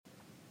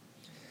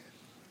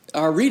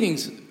Our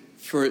readings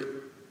for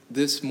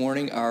this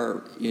morning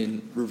are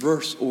in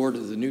reverse order,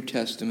 the New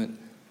Testament,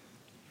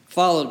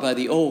 followed by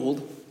the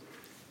Old.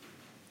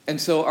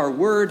 And so our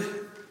word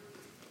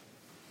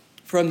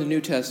from the New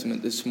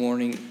Testament this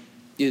morning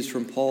is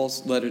from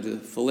Paul's letter to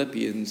the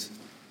Philippians.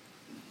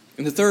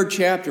 In the 3rd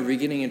chapter,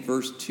 beginning in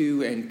verse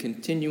 2 and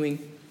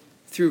continuing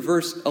through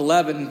verse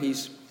 11,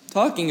 he's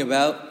talking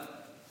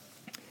about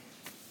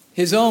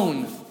his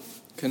own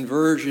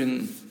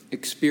conversion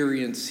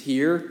experience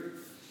here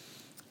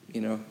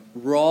in a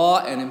raw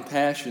and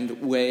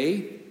impassioned way.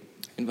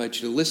 I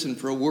invite you to listen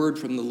for a word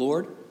from the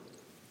Lord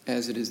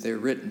as it is there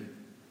written.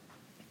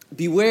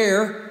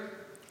 Beware,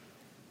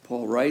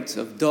 Paul writes,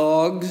 of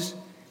dogs.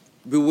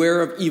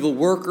 Beware of evil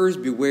workers.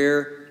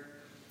 Beware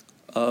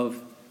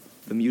of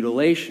the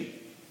mutilation.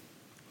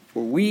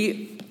 For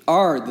we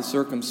are the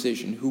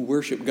circumcision who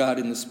worship God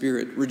in the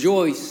Spirit,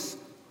 rejoice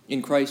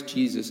in Christ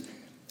Jesus,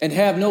 and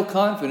have no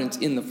confidence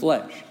in the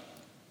flesh,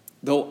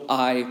 though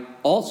I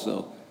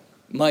also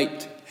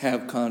might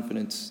have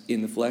confidence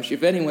in the flesh.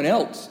 If anyone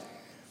else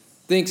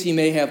thinks he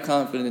may have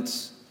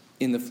confidence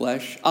in the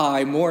flesh,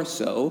 I more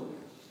so,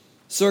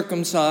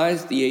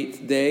 circumcised the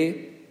 8th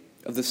day,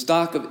 of the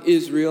stock of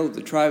Israel, of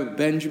the tribe of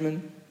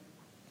Benjamin,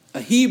 a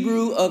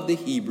Hebrew of the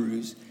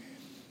Hebrews,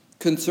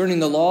 concerning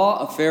the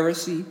law, a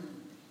Pharisee,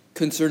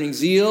 concerning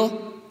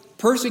zeal,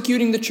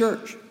 persecuting the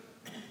church,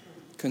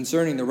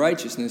 concerning the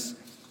righteousness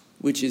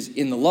which is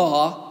in the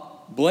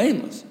law,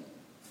 blameless.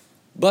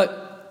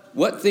 But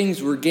what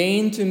things were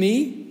gained to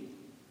me,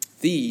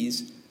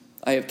 these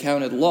I have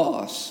counted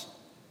loss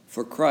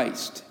for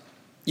Christ.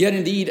 Yet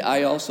indeed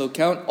I also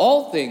count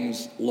all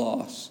things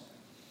loss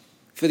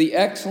for the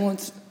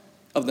excellence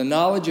of the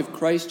knowledge of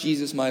Christ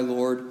Jesus my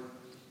Lord,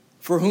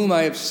 for whom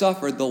I have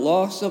suffered the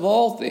loss of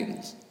all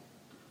things,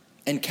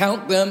 and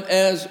count them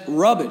as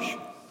rubbish,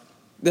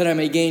 that I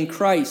may gain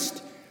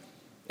Christ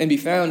and be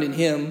found in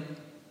him,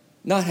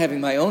 not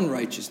having my own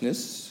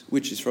righteousness,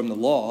 which is from the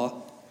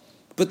law,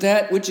 but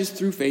that which is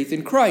through faith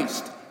in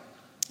Christ,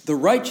 the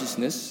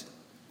righteousness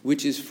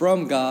which is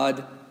from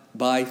God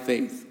by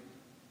faith,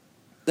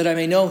 that I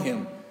may know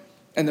him,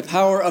 and the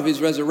power of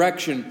his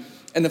resurrection,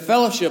 and the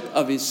fellowship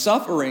of his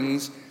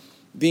sufferings,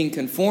 being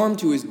conformed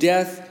to his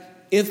death,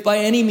 if by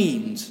any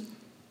means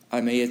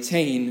I may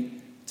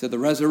attain to the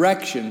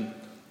resurrection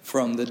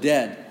from the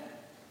dead.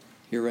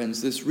 Here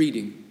ends this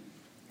reading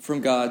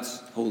from God's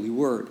holy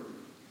word.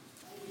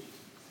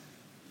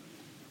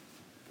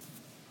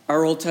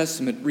 Our Old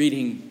Testament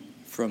reading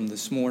from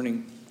this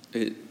morning,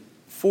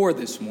 for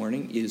this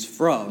morning, is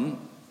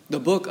from the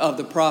book of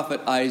the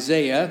prophet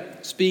Isaiah,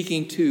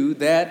 speaking to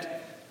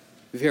that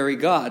very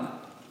God,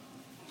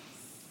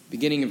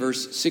 beginning in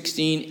verse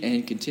 16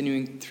 and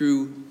continuing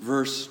through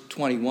verse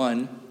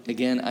 21.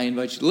 Again, I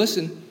invite you to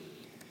listen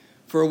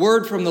for a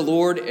word from the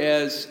Lord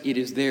as it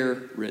is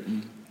there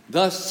written.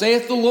 Thus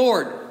saith the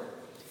Lord,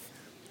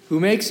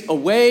 who makes a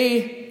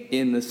way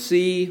in the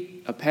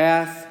sea, a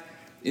path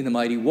in the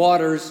mighty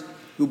waters,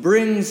 who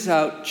brings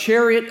out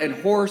chariot and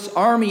horse,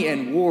 army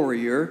and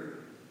warrior.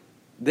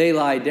 They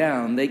lie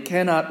down, they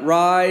cannot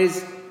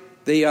rise,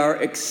 they are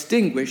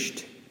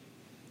extinguished,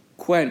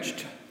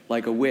 quenched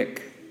like a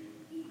wick.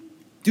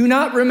 Do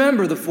not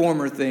remember the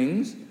former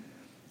things,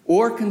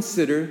 or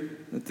consider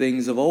the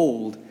things of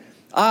old.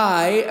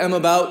 I am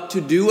about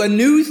to do a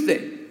new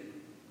thing.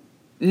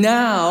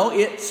 Now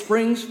it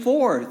springs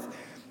forth.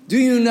 Do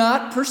you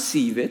not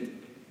perceive it?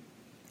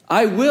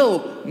 I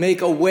will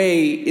make a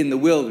way in the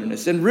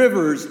wilderness and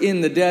rivers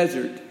in the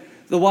desert.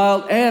 The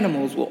wild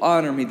animals will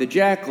honor me, the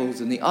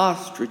jackals and the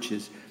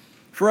ostriches.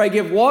 For I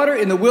give water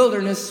in the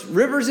wilderness,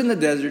 rivers in the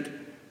desert,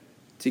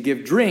 to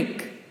give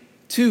drink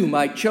to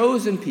my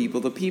chosen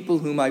people, the people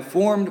whom I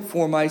formed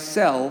for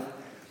myself,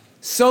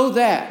 so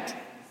that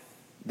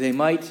they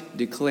might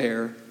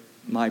declare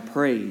my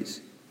praise.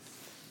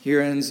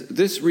 Here ends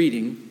this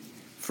reading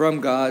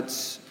from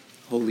God's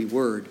holy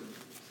word.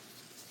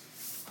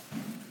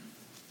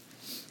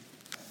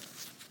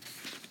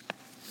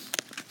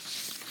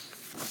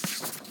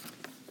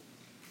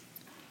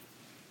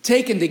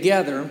 Taken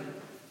together,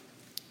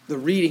 the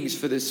readings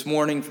for this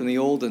morning from the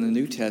Old and the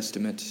New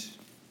Testament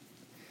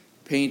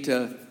paint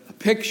a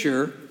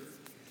picture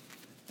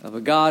of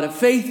a God of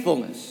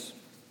faithfulness,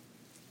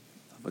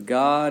 of a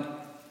God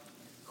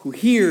who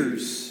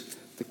hears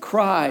the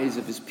cries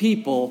of his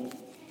people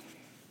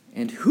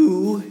and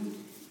who,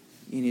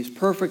 in his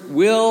perfect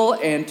will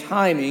and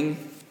timing,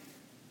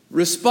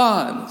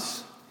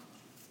 responds,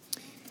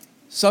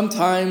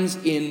 sometimes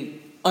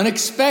in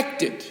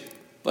unexpected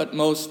but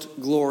most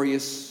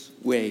glorious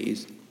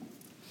ways.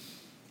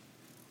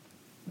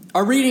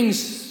 Our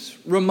readings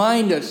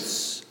remind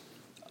us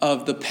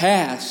of the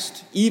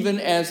past, even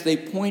as they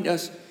point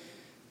us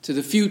to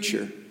the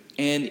future.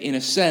 And in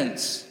a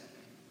sense,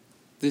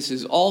 this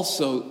is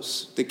also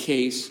the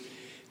case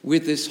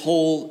with this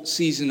whole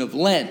season of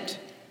Lent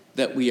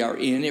that we are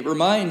in. It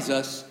reminds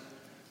us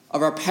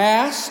of our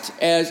past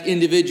as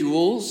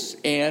individuals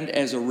and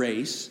as a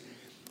race,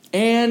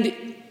 and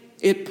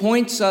it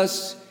points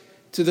us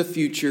to the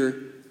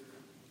future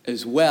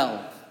as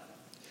well.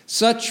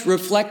 Such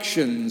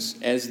reflections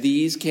as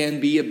these can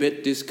be a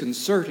bit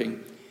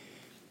disconcerting,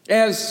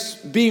 as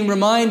being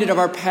reminded of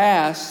our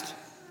past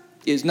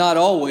is not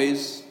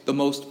always the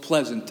most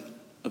pleasant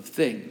of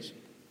things.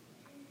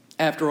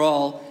 After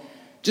all,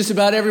 just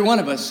about every one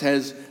of us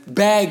has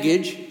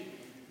baggage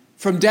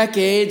from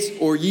decades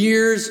or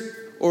years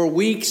or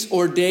weeks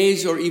or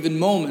days or even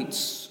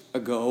moments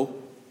ago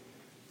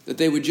that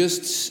they would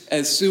just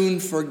as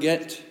soon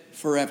forget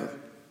forever.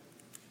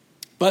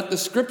 But the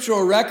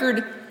scriptural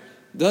record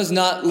does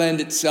not lend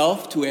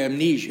itself to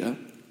amnesia,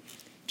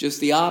 just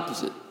the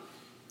opposite.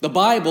 The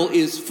Bible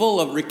is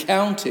full of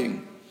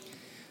recounting.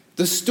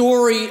 The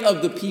story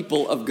of the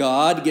people of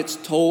God gets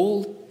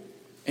told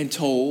and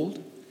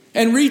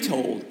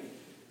retold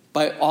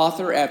by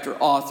author after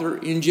author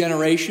in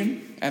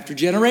generation after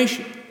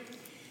generation.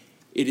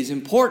 It is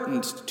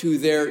important to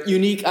their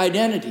unique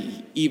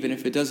identity, even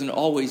if it doesn't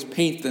always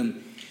paint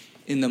them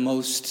in the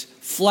most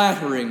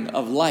flattering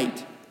of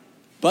light.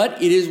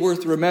 But it is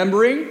worth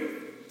remembering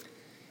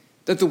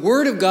that the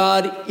Word of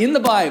God in the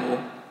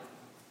Bible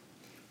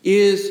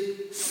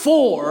is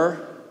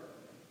for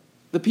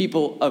the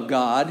people of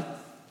God,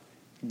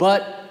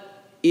 but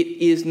it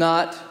is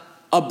not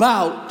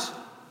about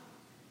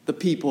the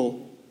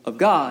people of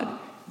God.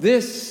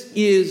 This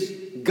is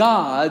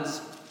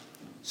God's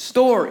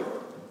story.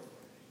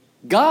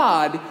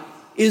 God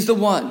is the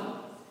one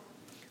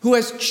who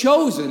has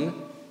chosen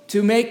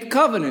to make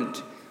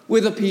covenant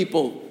with a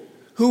people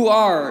who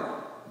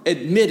are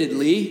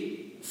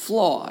admittedly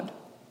flawed.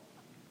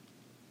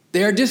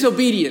 They are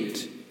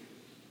disobedient.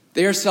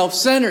 They are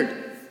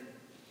self-centered.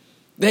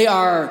 They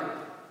are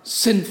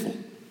sinful.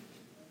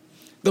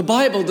 The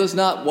Bible does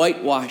not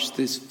whitewash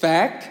this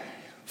fact,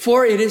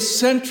 for it is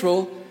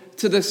central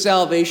to the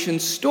salvation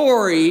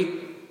story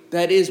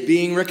that is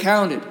being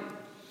recounted.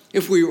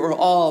 If we were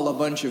all a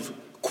bunch of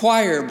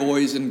choir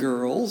boys and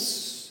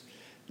girls,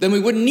 then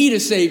we wouldn't need a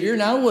Savior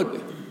now, would we?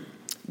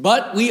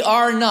 But we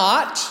are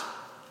not,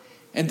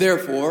 and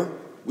therefore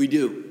we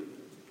do.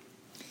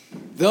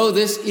 Though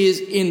this is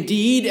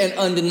indeed an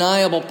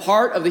undeniable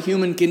part of the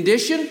human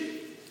condition,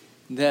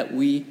 that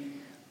we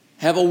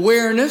have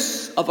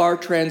awareness of our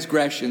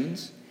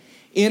transgressions,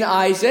 in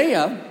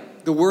Isaiah,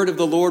 the word of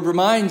the Lord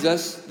reminds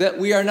us that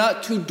we are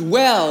not to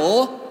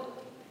dwell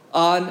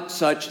on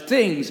such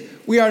things.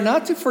 We are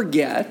not to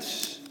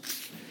forget,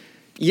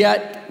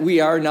 yet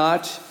we are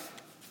not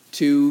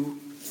to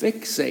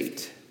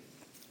fixate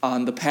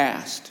on the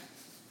past.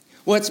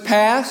 What's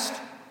past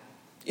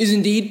is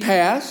indeed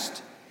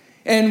past,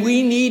 and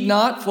we need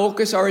not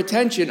focus our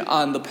attention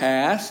on the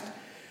past,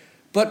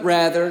 but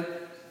rather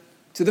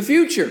to the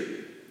future.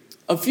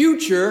 A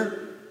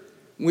future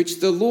which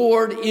the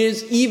Lord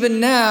is even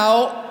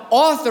now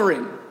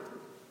authoring.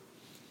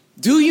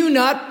 Do you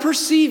not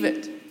perceive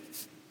it?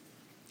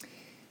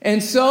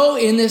 And so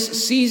in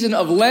this season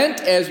of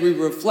Lent, as we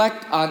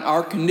reflect on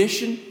our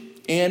condition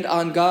and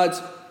on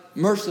God's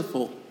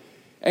merciful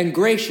and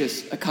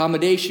gracious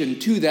accommodation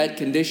to that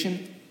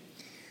condition,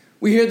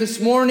 we hear this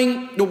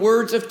morning the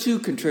words of two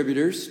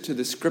contributors to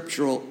the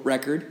scriptural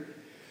record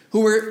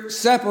who were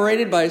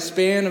separated by a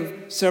span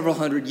of several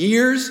hundred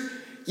years,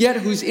 yet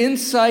whose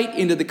insight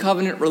into the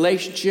covenant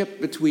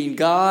relationship between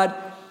God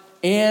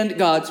and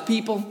God's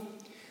people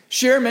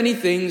share many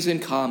things in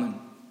common.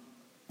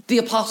 The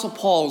Apostle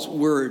Paul's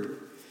word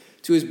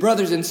to his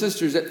brothers and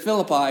sisters at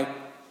Philippi,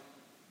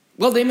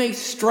 well, they may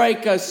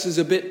strike us as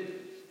a bit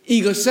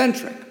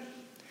egocentric.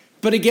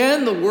 But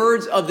again, the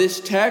words of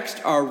this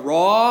text are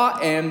raw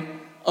and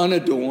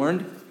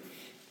unadorned.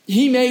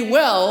 He may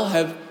well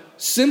have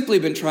simply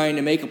been trying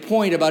to make a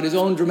point about his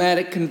own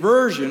dramatic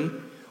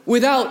conversion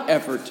without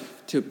effort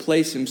to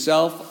place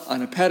himself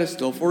on a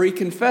pedestal, for he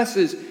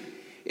confesses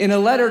in a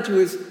letter to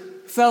his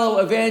fellow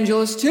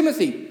evangelist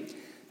Timothy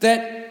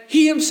that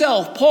he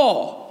himself,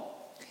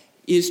 Paul,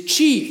 is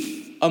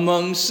chief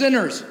among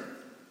sinners.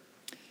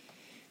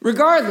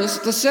 Regardless,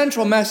 the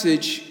central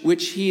message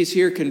which he is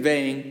here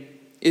conveying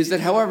is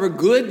that however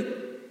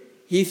good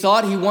he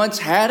thought he once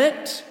had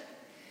it,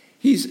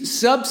 he's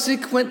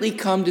subsequently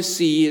come to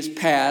see his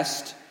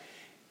past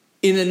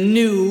in a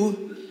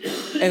new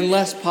and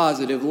less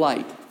positive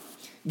light.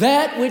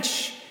 That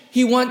which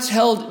he once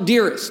held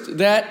dearest,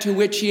 that to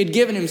which he had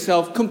given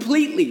himself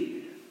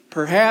completely,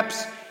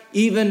 perhaps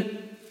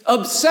even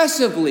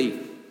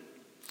obsessively,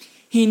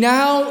 he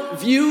now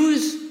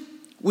views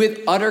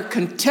with utter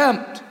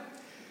contempt.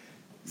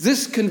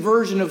 This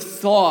conversion of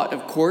thought,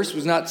 of course,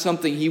 was not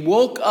something he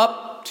woke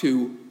up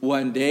to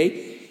one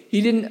day. He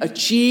didn't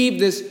achieve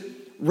this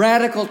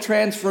radical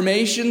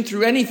transformation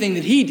through anything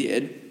that he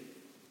did.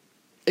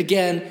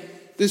 Again,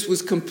 this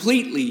was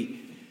completely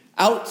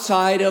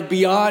outside of,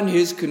 beyond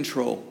his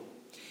control.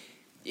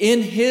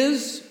 In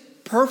his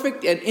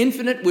perfect and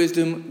infinite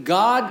wisdom,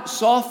 God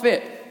saw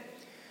fit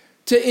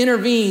to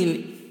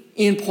intervene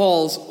in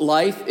Paul's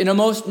life in a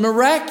most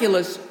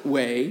miraculous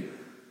way.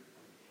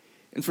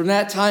 And from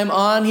that time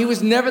on, he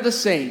was never the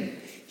same.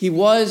 He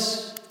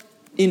was,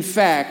 in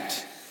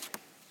fact,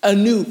 a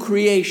new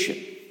creation.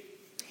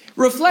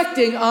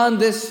 Reflecting on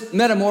this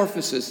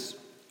metamorphosis,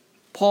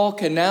 Paul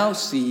can now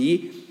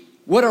see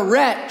what a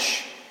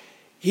wretch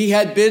he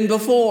had been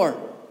before.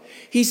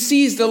 He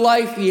sees the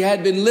life he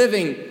had been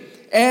living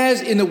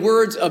as, in the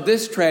words of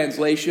this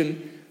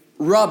translation,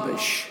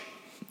 rubbish.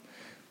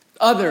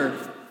 Other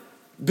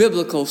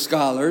biblical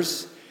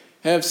scholars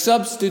have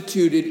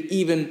substituted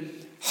even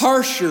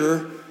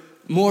harsher,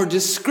 more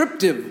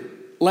descriptive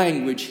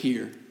language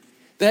here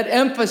that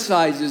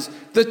emphasizes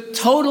the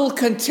total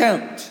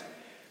contempt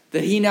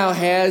that he now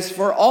has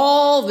for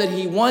all that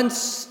he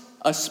once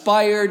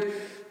aspired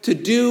to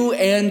do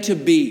and to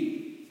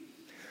be.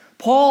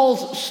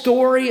 Paul's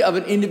story of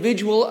an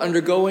individual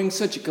undergoing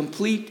such a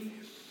complete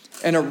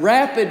and a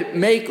rapid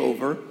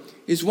makeover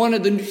is one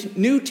of the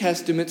New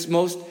Testament's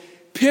most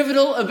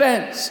pivotal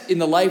events in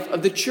the life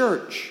of the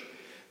church,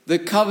 the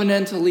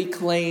covenantally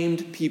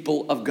claimed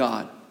people of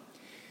God.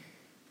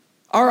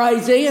 Our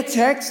Isaiah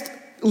text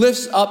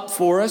lifts up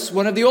for us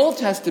one of the Old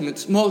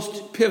Testament's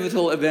most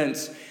pivotal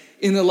events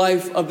in the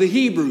life of the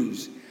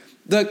Hebrews,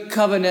 the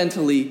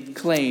covenantally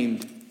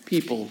claimed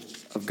people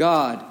of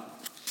God.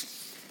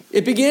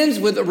 It begins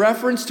with a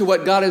reference to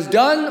what God has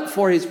done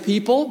for his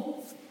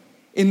people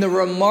in the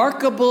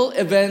remarkable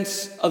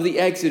events of the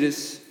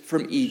Exodus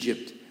from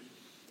Egypt,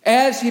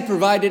 as he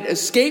provided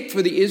escape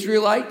for the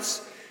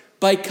Israelites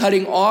by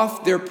cutting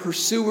off their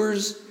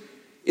pursuers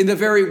in the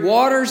very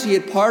waters he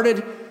had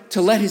parted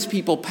to let his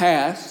people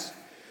pass.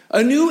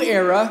 A new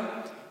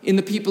era in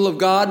the people of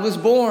God was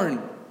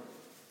born.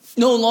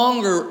 No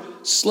longer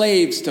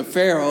slaves to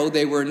Pharaoh,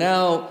 they were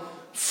now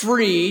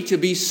free to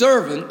be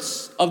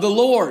servants of the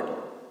Lord.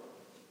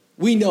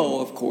 We know,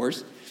 of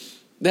course,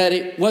 that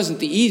it wasn't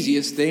the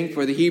easiest thing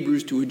for the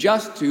Hebrews to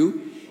adjust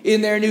to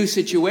in their new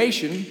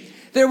situation.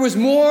 There was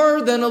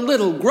more than a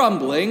little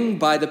grumbling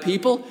by the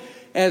people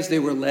as they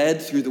were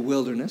led through the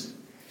wilderness.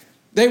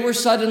 They were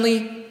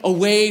suddenly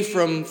away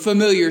from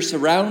familiar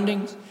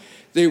surroundings.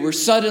 They were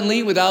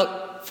suddenly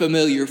without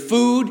familiar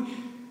food.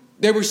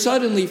 They were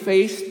suddenly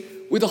faced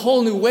with a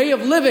whole new way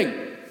of living.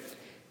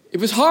 It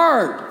was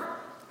hard.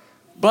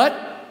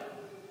 But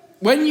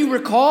when you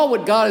recall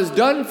what God has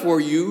done for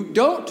you,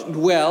 don't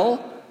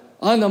dwell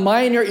on the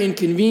minor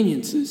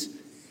inconveniences.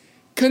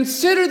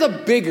 Consider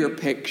the bigger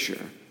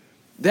picture.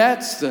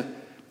 That's the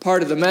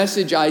part of the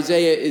message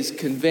Isaiah is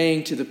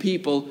conveying to the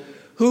people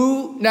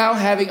who, now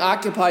having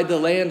occupied the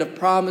land of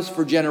promise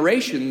for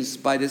generations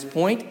by this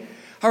point,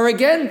 are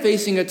again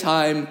facing a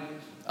time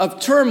of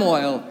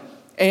turmoil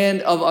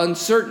and of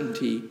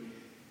uncertainty.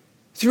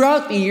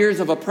 Throughout the years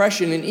of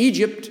oppression in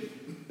Egypt,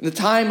 the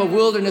time of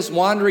wilderness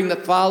wandering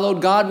that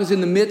followed, God was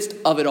in the midst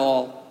of it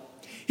all.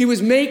 He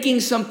was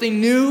making something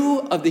new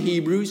of the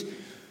Hebrews,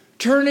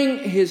 turning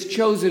his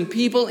chosen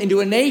people into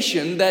a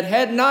nation that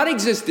had not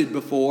existed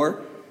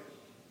before.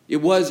 It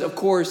was, of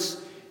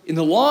course, in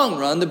the long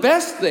run, the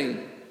best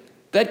thing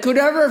that could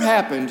ever have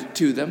happened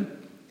to them.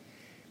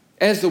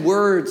 As the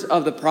words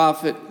of the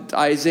prophet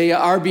Isaiah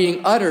are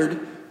being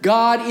uttered,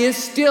 God is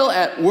still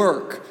at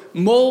work,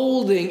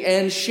 molding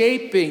and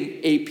shaping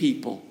a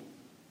people.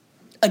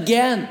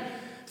 Again,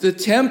 the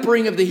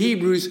tempering of the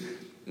Hebrews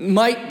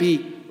might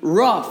be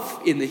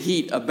rough in the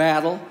heat of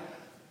battle.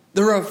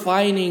 The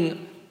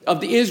refining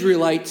of the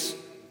Israelites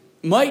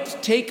might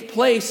take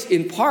place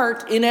in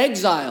part in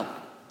exile.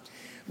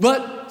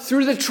 But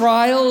through the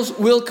trials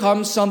will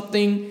come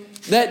something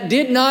that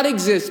did not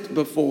exist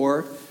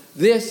before.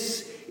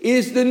 This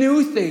is the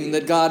new thing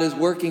that God is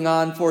working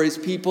on for his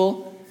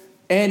people,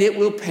 and it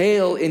will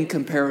pale in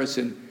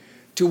comparison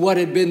to what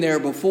had been there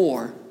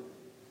before.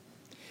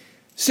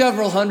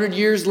 Several hundred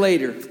years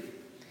later,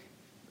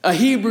 a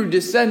Hebrew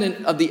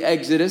descendant of the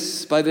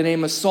Exodus by the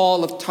name of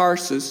Saul of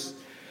Tarsus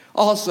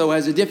also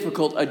has a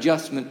difficult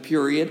adjustment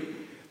period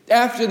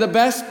after the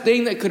best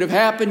thing that could have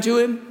happened to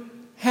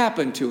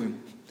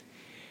him.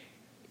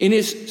 In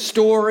his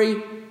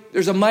story,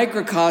 there's a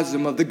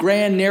microcosm of the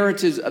grand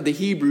narratives of the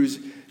Hebrews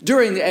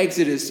during the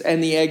Exodus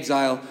and the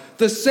exile.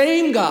 The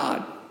same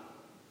God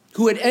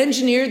who had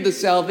engineered the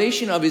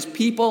salvation of his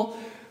people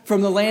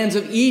from the lands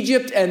of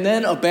Egypt and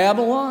then of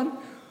Babylon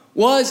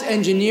was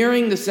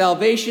engineering the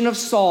salvation of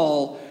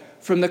Saul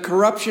from the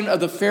corruption of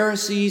the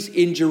Pharisees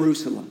in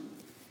Jerusalem.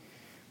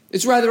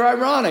 It's rather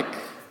ironic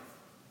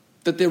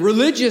that the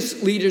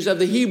religious leaders of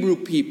the Hebrew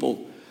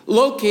people,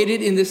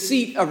 located in the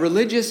seat of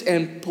religious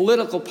and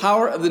political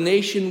power of the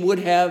nation, would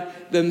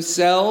have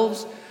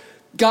themselves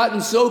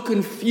gotten so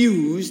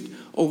confused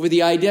over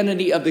the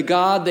identity of the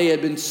God they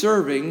had been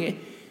serving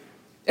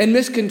and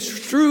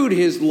misconstrued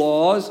his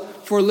laws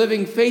for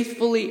living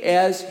faithfully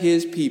as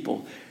his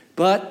people.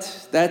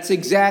 But that's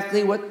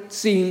exactly what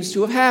seems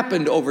to have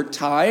happened over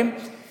time.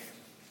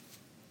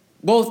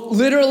 Both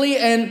literally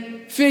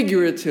and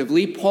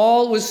figuratively,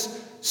 Paul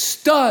was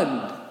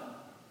stunned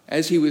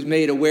as he was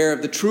made aware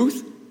of the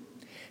truth.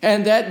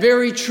 And that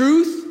very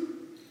truth,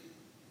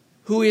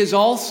 who is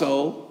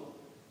also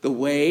the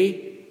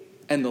way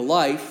and the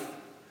life,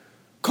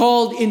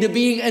 called into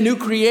being a new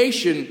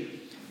creation,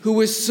 who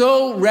was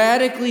so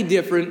radically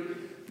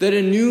different that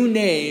a new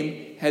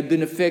name had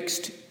been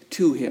affixed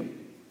to him.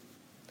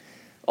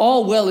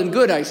 All well and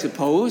good, I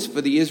suppose, for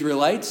the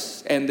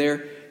Israelites and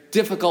their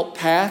difficult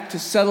path to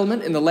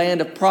settlement in the land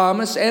of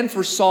promise, and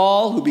for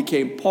Saul, who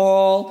became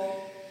Paul,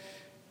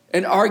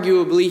 and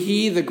arguably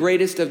he, the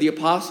greatest of the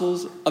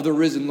apostles of the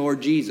risen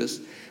Lord Jesus.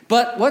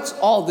 But what's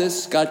all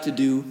this got to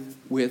do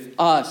with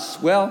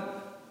us? Well,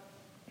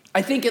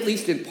 I think at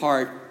least in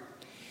part,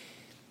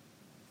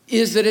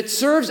 is that it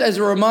serves as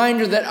a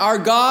reminder that our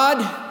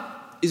God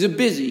is a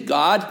busy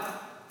God.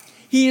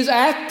 He is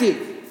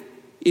active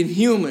in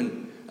human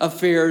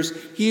affairs.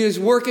 He is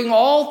working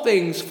all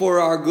things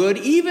for our good,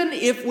 even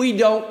if we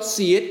don't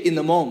see it in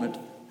the moment.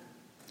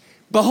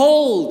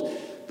 Behold,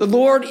 the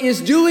Lord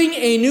is doing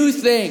a new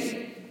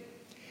thing.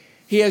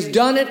 He has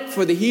done it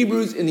for the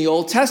Hebrews in the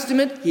Old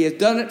Testament. He has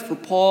done it for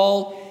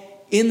Paul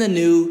in the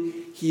New.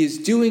 He is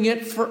doing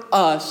it for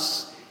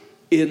us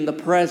in the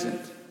present.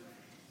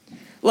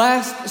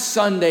 Last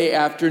Sunday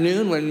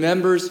afternoon, when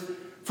members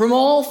from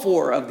all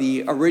four of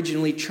the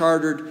originally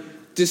chartered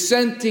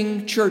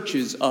dissenting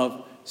churches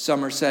of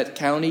Somerset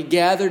County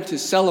gathered to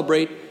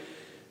celebrate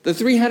the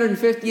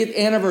 350th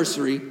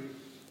anniversary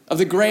of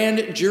the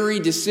grand jury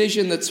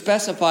decision that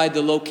specified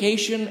the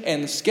location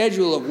and the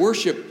schedule of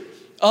worship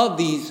of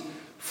these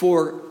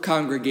four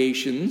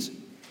congregations,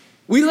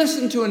 we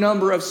listened to a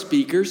number of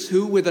speakers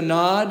who, with a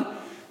nod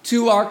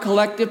to our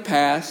collective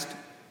past,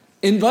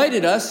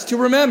 invited us to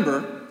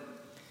remember,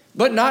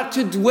 but not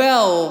to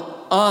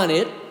dwell on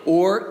it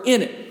or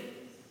in it.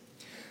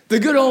 The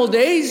good old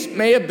days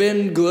may have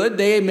been good,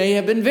 they may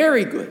have been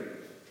very good,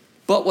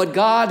 but what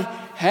God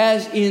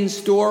has in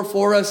store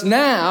for us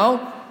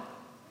now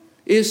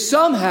is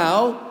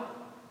somehow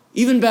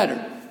even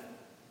better.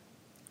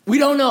 We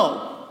don't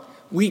know.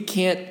 We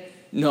can't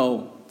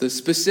know the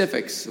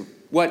specifics of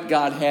what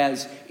God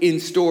has in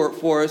store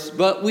for us,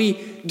 but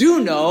we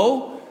do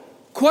know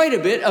quite a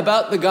bit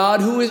about the God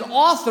who is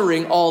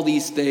authoring all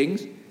these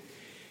things.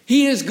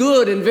 He is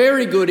good and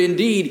very good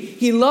indeed.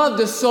 He loved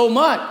us so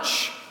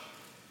much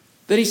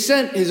that he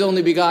sent his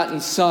only begotten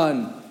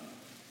Son,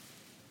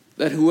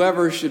 that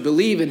whoever should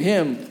believe in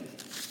him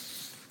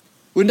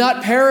would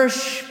not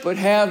perish, but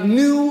have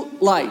new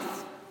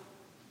life.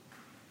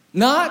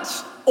 Not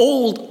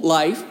old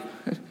life,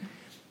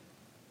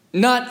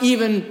 not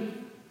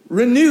even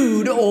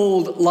renewed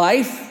old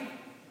life,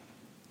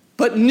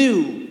 but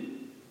new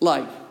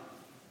life.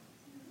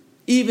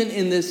 Even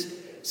in this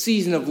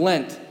season of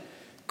Lent,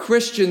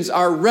 Christians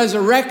are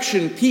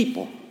resurrection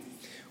people.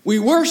 We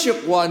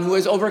worship one who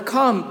has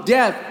overcome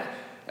death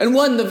and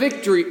won the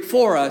victory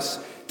for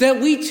us, that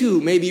we too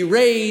may be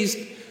raised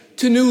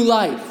to new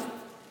life.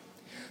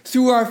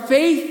 Through our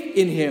faith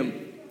in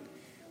him,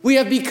 we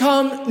have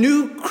become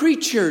new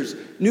creatures,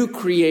 new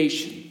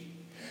creation.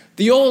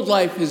 The old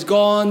life is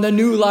gone, the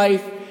new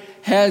life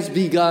has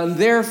begun.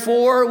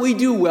 Therefore, we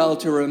do well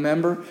to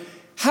remember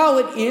how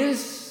it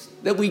is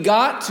that we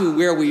got to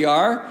where we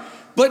are,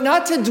 but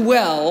not to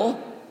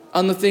dwell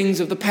on the things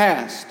of the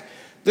past.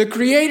 The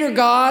Creator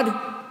God,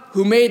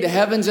 who made the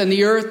heavens and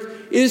the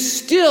earth, is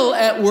still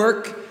at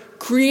work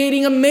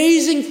creating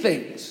amazing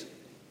things.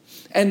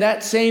 And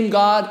that same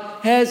God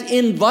has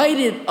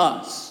invited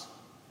us,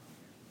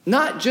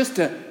 not just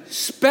to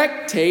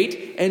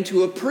spectate and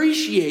to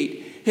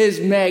appreciate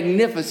his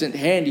magnificent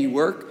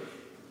handiwork,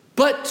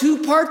 but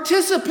to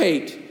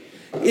participate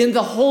in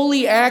the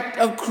holy act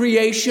of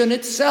creation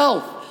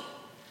itself.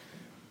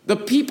 The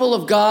people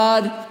of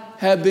God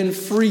have been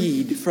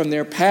freed from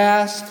their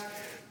past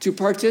to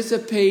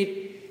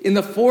participate in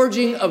the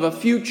forging of a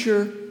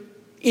future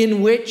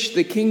in which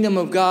the kingdom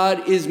of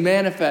God is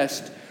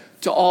manifest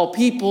to all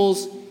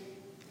peoples,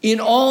 in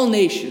all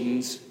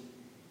nations,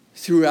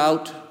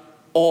 throughout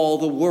all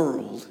the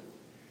world.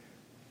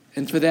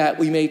 And for that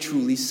we may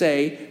truly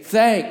say,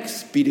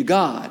 thanks be to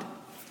God,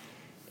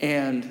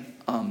 and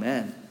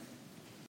amen.